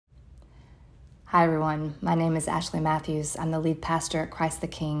Hi everyone, my name is Ashley Mathews. I'm the lead pastor at Christ the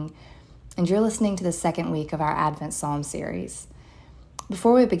King, and you're listening to the second week of our Advent Psalm series.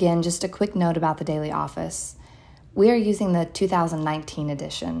 Before we begin, just a quick note about the Daily Office. We are using the 2019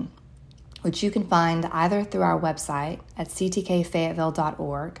 edition, which you can find either through our website at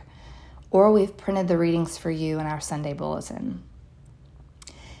ctkfayetteville.org, or we've printed the readings for you in our Sunday bulletin.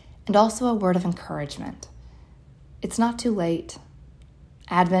 And also a word of encouragement. It's not too late.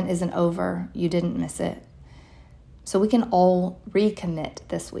 Advent isn't over. You didn't miss it. So we can all recommit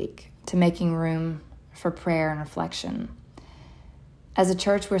this week to making room for prayer and reflection. As a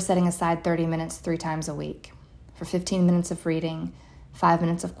church, we're setting aside 30 minutes 3 times a week for 15 minutes of reading, 5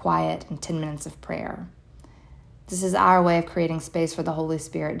 minutes of quiet, and 10 minutes of prayer. This is our way of creating space for the Holy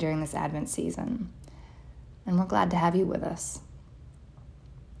Spirit during this Advent season. And we're glad to have you with us.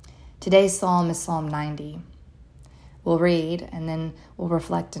 Today's psalm is Psalm 90. We'll read, and then we'll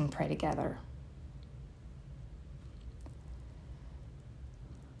reflect and pray together.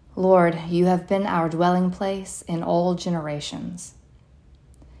 Lord, you have been our dwelling place in all generations.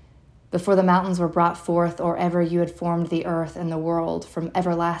 Before the mountains were brought forth, or ever you had formed the earth and the world, from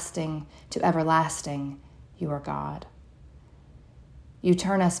everlasting to everlasting, you are God. You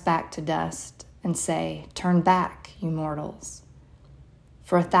turn us back to dust and say, "Turn back, you mortals.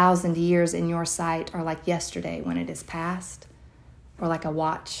 For 1,000 years in your sight are like yesterday when it is past, or like a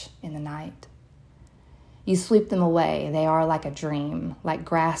watch in the night. You sweep them away. They are like a dream, like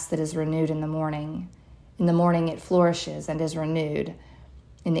grass that is renewed in the morning. In the morning it flourishes and is renewed.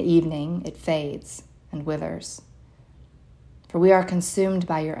 In the evening it fades and withers. For we are consumed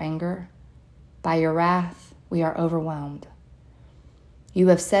by your anger. By your wrath we are overwhelmed. You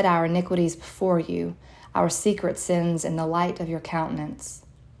have set our iniquities before you, our secret sins in the light of your countenance.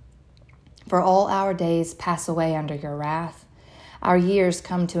 For all our days pass away under your wrath. Our years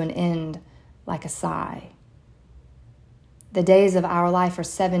come to an end like a sigh. The days of our life are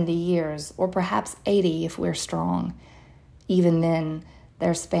 70 years, or perhaps 80 if we're strong. Even then,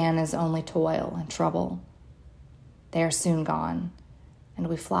 their span is only toil and trouble. They are soon gone, and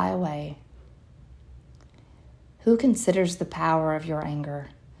we fly away. Who considers the power of your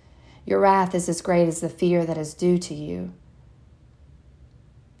anger? Your wrath is as great as the fear that is due to you.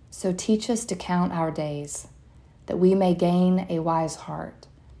 So teach us to count our days, that we may gain a wise heart.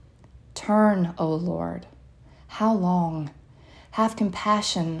 Turn, O Lord. How long? Have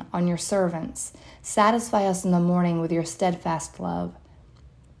compassion on your servants. Satisfy us in the morning with your steadfast love,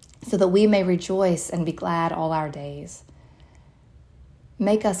 so that we may rejoice and be glad all our days.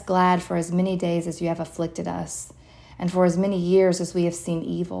 Make us glad for as many days as you have afflicted us, and for as many years as we have seen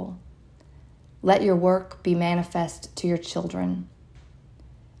evil. Let your work be manifest to your children,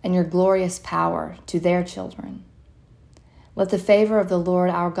 and your glorious power to their children. Let the favor of the Lord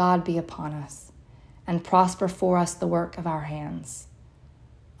our God be upon us, and prosper for us the work of our hands.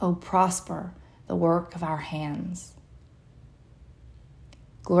 O prosper the work of our hands.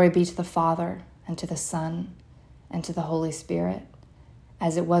 Glory be to the Father, and to the Son, and to the Holy Spirit,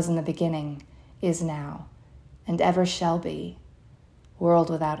 as it was in the beginning, is now, and ever shall be, world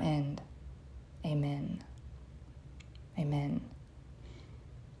without end. Amen. Amen.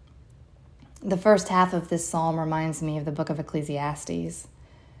 The first half of this psalm reminds me of the book of Ecclesiastes.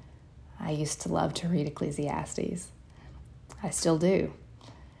 I used to love to read Ecclesiastes. I still do.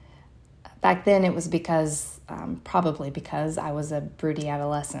 Back then it was probably because I was a broody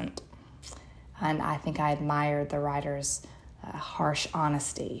adolescent. And I think I admired the writer's harsh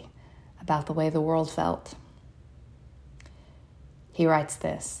honesty about the way the world felt. He writes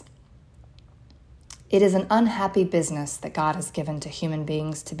this: "It is an unhappy business that God has given to human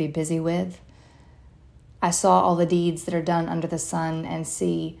beings to be busy with. I saw all the deeds that are done under the sun, and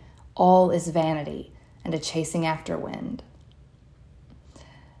see, all is vanity and a chasing after wind."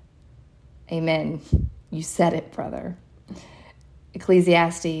 Amen. You said it, brother.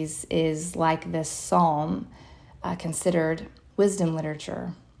 Ecclesiastes is, like this psalm, considered wisdom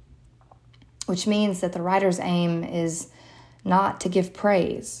literature, which means that the writer's aim is not to give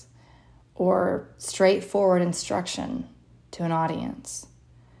praise or straightforward instruction to an audience,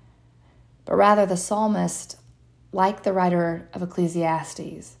 but rather the psalmist, like the writer of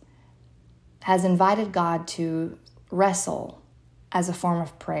Ecclesiastes, has invited God to wrestle as a form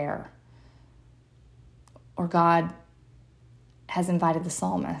of prayer, or God has invited the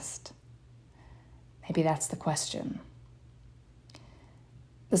psalmist. Maybe that's the question.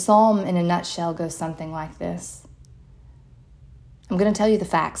 The psalm, in a nutshell, goes something like this: I'm going to tell you the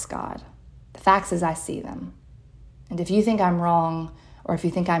facts, God. The facts as I see them. And if you think I'm wrong, or if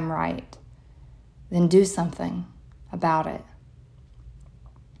you think I'm right, then do something about it.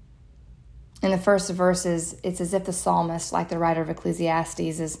 In the first verses, it's as if the psalmist, like the writer of Ecclesiastes,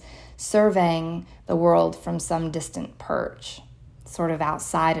 is surveying the world from some distant perch, sort of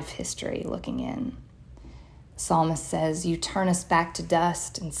outside of history, looking in. The psalmist says, "You turn us back to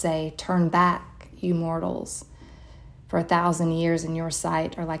dust and say, 'Turn back, you mortals. For 1,000 years in your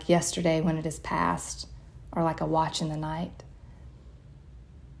sight are like yesterday when it is past, or like a watch in the night.'"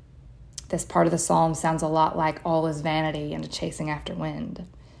 This part of the psalm sounds a lot like all is vanity and a chasing after wind.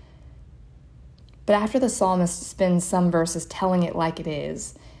 But after the psalmist spends some verses telling it like it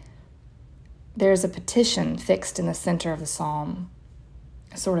is, there's a petition fixed in the center of the psalm,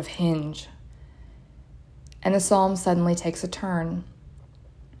 a sort of hinge. And the psalm suddenly takes a turn.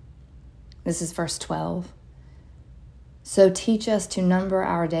 This is verse 12. "So teach us to number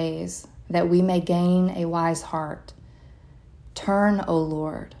our days, that we may gain a wise heart. Turn, O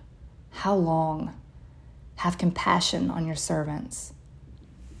Lord, how long? Have compassion on your servants."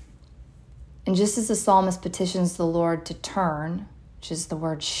 And just as the psalmist petitions the Lord to turn, which is the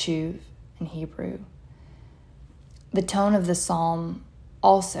word shuv in Hebrew, the tone of the psalm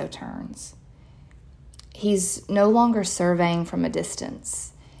also turns. He's no longer surveying from a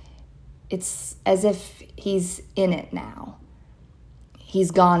distance. It's as if he's in it now.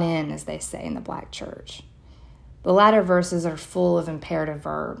 He's gone in, as they say in the Black church. The latter verses are full of imperative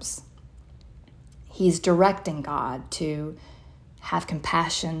verbs. He's directing God to have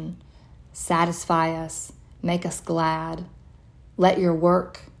compassion, satisfy us, make us glad, let your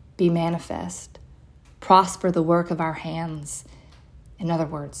work be manifest, prosper the work of our hands. In other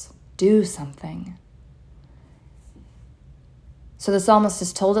words, do something. So the psalmist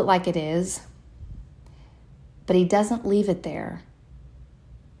has told it like it is, but he doesn't leave it there.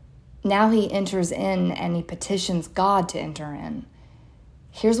 Now he enters in and he petitions God to enter in.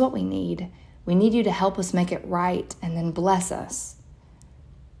 "Here's what we need. We need you to help us make it right and then bless us."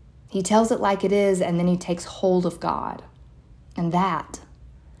 He tells it like it is, and then he takes hold of God. And that,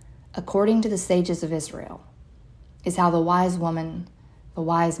 according to the sages of Israel, is how the wise woman, the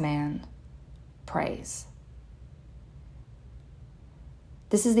wise man, prays.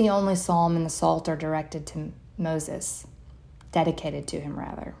 This is the only psalm in the Psalter directed to Moses, dedicated to him,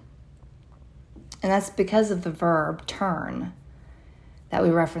 rather. And that's because of the verb turn that we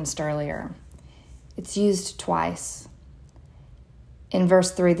referenced earlier. It's used twice. In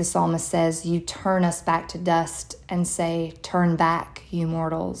verse 3, the psalmist says, "You turn us back to dust and say, 'Turn back, you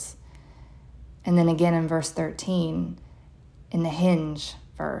mortals.'" And then again in verse 13, in the hinge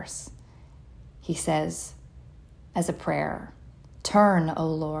verse, he says, as a prayer, "Turn, O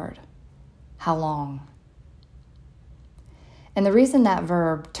Lord, how long?" And the reason that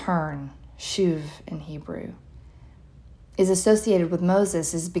verb turn, shuv in Hebrew, is associated with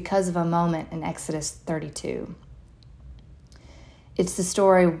Moses is because of a moment in Exodus 32. It's the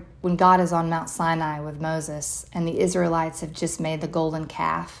story when God is on Mount Sinai with Moses and the Israelites have just made the golden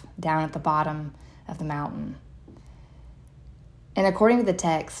calf down at the bottom of the mountain. And according to the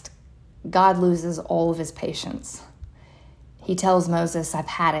text, God loses all of his patience. He tells Moses, "I've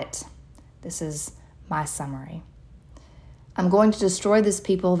had it. This is my summary. I'm going to destroy this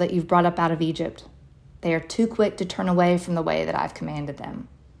people that you've brought up out of Egypt. They are too quick to turn away from the way that I've commanded them."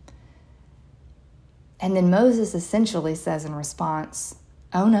 And then Moses essentially says in response,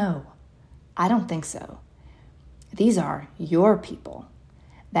 "Oh no, I don't think so. These are your people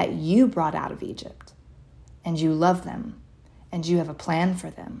that you brought out of Egypt, and you love them, and you have a plan for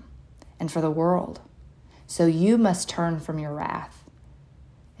them and for the world. So you must turn from your wrath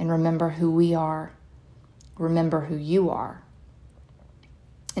and remember who we are, remember who you are."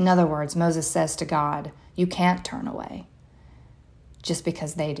 In other words, Moses says to God, you can't turn away just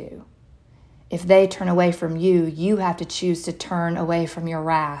because they do. If they turn away from you, you have to choose to turn away from your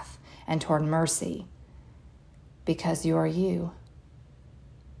wrath and toward mercy because you are you.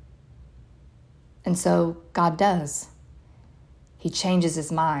 And so God does. He changes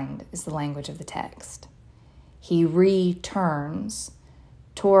his mind, is the language of the text. He returns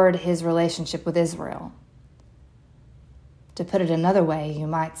toward his relationship with Israel. To put it another way, you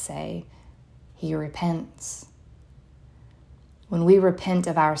might say, he repents. When we repent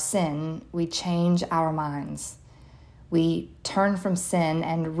of our sin, we change our minds. We turn from sin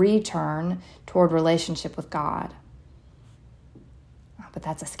and return toward relationship with God. But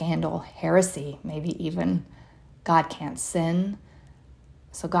that's a scandal, heresy, maybe even. God can't sin,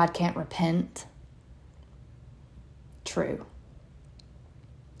 so God can't repent. True.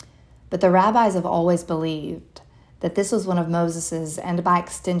 But the rabbis have always believed that this was one of Moses's, and by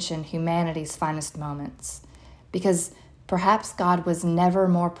extension, humanity's finest moments, because perhaps God was never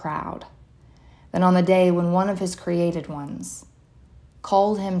more proud than on the day when one of his created ones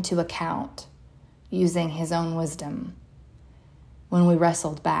called him to account using his own wisdom when we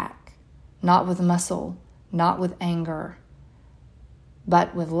wrestled back, not with muscle, not with anger,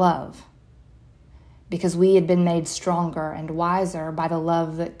 but with love, because we had been made stronger and wiser by the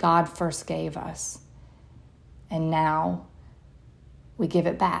love that God first gave us. And now we give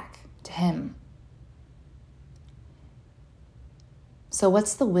it back to him. So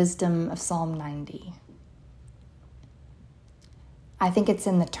what's the wisdom of Psalm 90? I think it's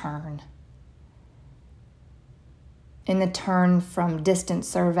in the turn. In the turn from distant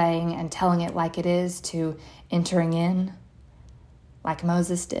surveying and telling it like it is to entering in, like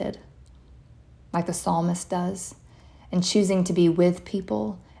Moses did, like the psalmist does, and choosing to be with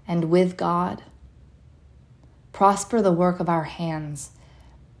people and with God. Prosper the work of our hands.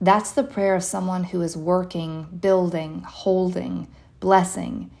 That's the prayer of someone who is working, building, holding,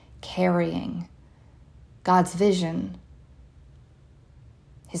 blessing, carrying God's vision,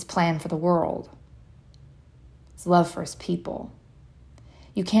 his plan for the world, his love for his people.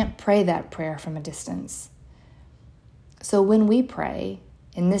 You can't pray that prayer from a distance. So when we pray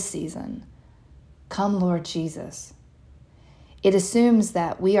in this season, come Lord Jesus, it assumes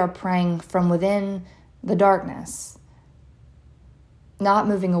that we are praying from within the darkness, not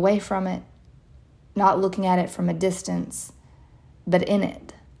moving away from it, not looking at it from a distance, but in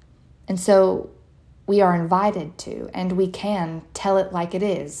it. And so we are invited to, and we can tell it like it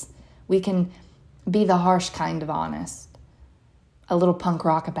is. We can be the harsh kind of honest, a little punk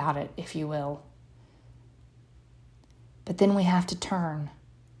rock about it, if you will. But then we have to turn.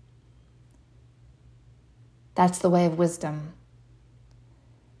 That's the way of wisdom.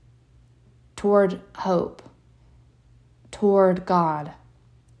 Toward hope, toward God.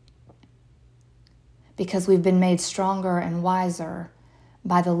 Because we've been made stronger and wiser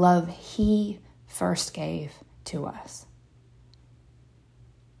by the love he first gave to us.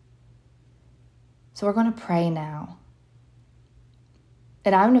 So we're going to pray now.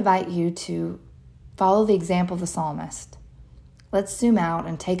 And I would invite you to follow the example of the psalmist. Let's zoom out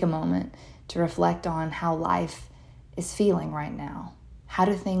and take a moment to reflect on how life is feeling right now. How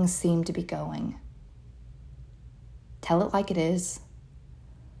do things seem to be going? Tell it like it is.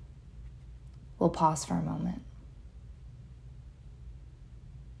 We'll pause for a moment.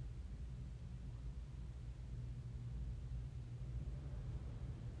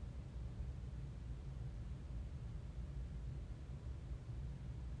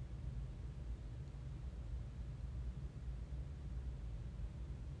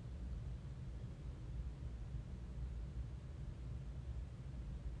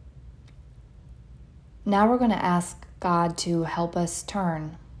 Now we're going to ask God to help us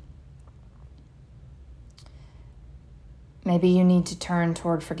turn. Maybe you need to turn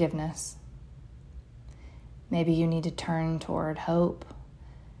toward forgiveness. Maybe you need to turn toward hope.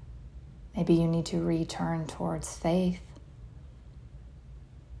 Maybe you need to return towards faith.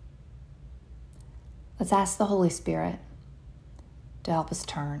 Let's ask the Holy Spirit to help us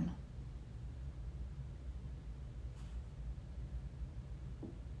turn.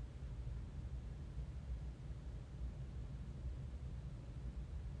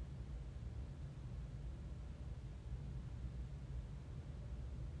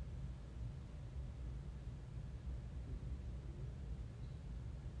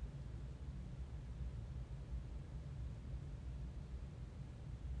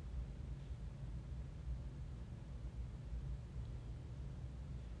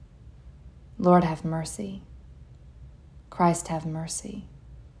 Lord, have mercy. Christ, have mercy.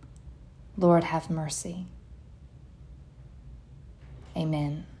 Lord, have mercy.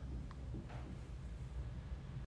 Amen.